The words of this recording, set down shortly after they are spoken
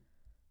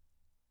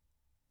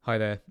Hi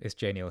there, it's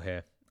Jaineel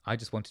here. I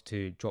just wanted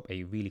to drop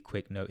a really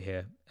quick note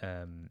here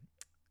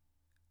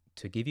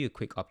to give you a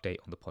quick update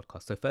on the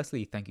podcast. So,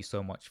 firstly, thank you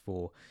so much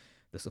for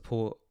the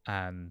support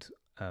and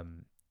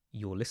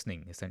your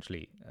listening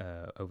essentially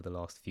over the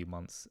last few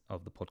months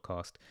of the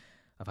podcast.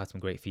 I've had some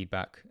great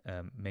feedback.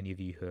 Many of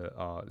you who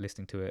are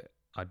listening to it,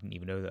 I didn't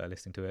even know that are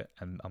listening to it.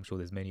 And I'm sure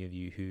there's many of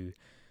you who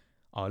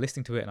are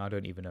listening to it and I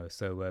don't even know.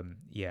 So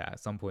yeah, at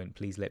some point,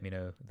 please let me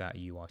know that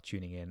you are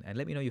tuning in and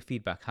let me know your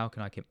feedback. How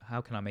can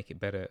I make it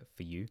better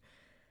for you?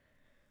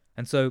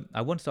 And so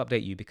I wanted to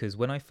update you because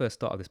when I first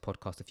started this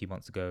podcast a few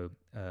months ago,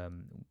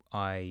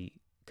 I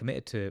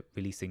committed to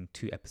releasing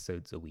 2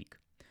 episodes a week.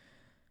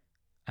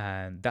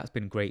 And that's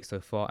been great so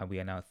far. And we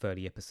are now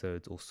 30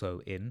 episodes or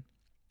so in.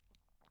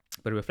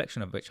 But a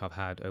reflection of which I've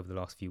had over the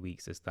last few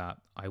weeks is that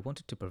I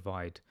wanted to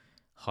provide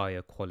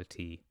higher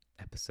quality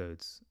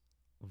episodes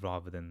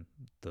rather than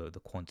the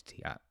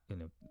quantity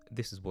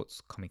this is what's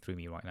coming through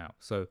me right now.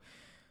 So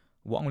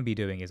what I'm going to be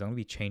doing is I'm going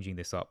to be changing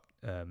this up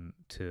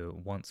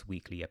to once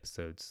weekly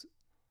episodes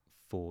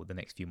for the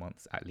next few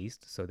months at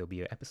least. So there'll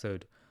be an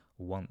episode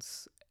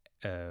once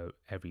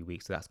every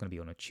week. So that's going to be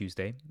on a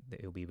Tuesday that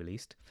it'll be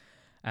released.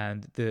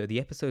 And the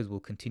episodes will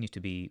continue to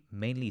be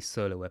mainly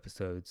solo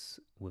episodes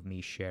with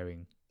me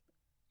sharing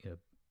you know,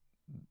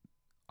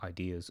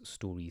 ideas,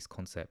 stories,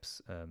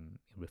 concepts,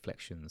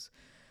 reflections,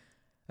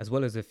 as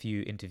well as a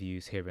few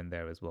interviews here and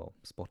there as well,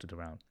 spotted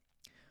around.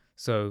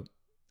 So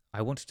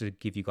I wanted to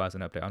give you guys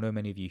an update. I know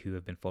many of you who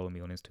have been following me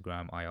on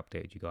Instagram, I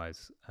updated you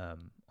guys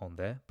on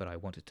there, but I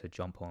wanted to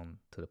jump on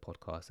to the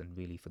podcast. And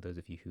really, for those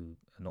of you who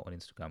are not on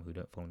Instagram, who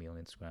don't follow me on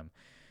Instagram,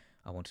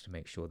 I wanted to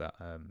make sure that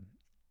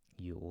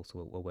you're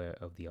also aware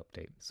of the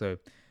update. So,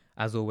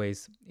 as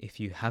always, if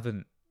you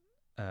haven't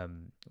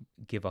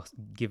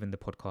given the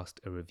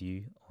podcast a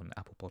review on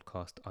Apple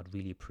Podcast, I'd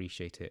really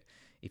appreciate it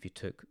if you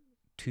took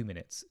 2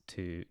 minutes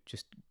to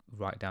just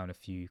write down a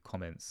few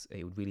comments.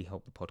 It would really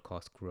help the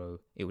podcast grow.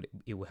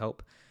 It will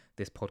help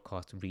this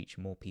podcast reach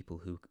more people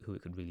who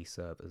it could really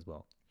serve as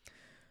well.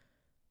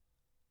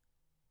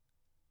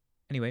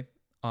 Anyway,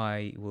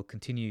 I will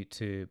continue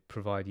to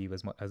provide you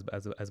as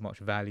much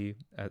value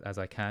as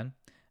I can,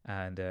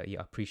 and I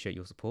appreciate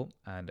your support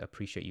and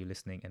appreciate you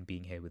listening and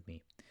being here with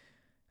me.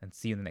 And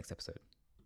see you in the next episode.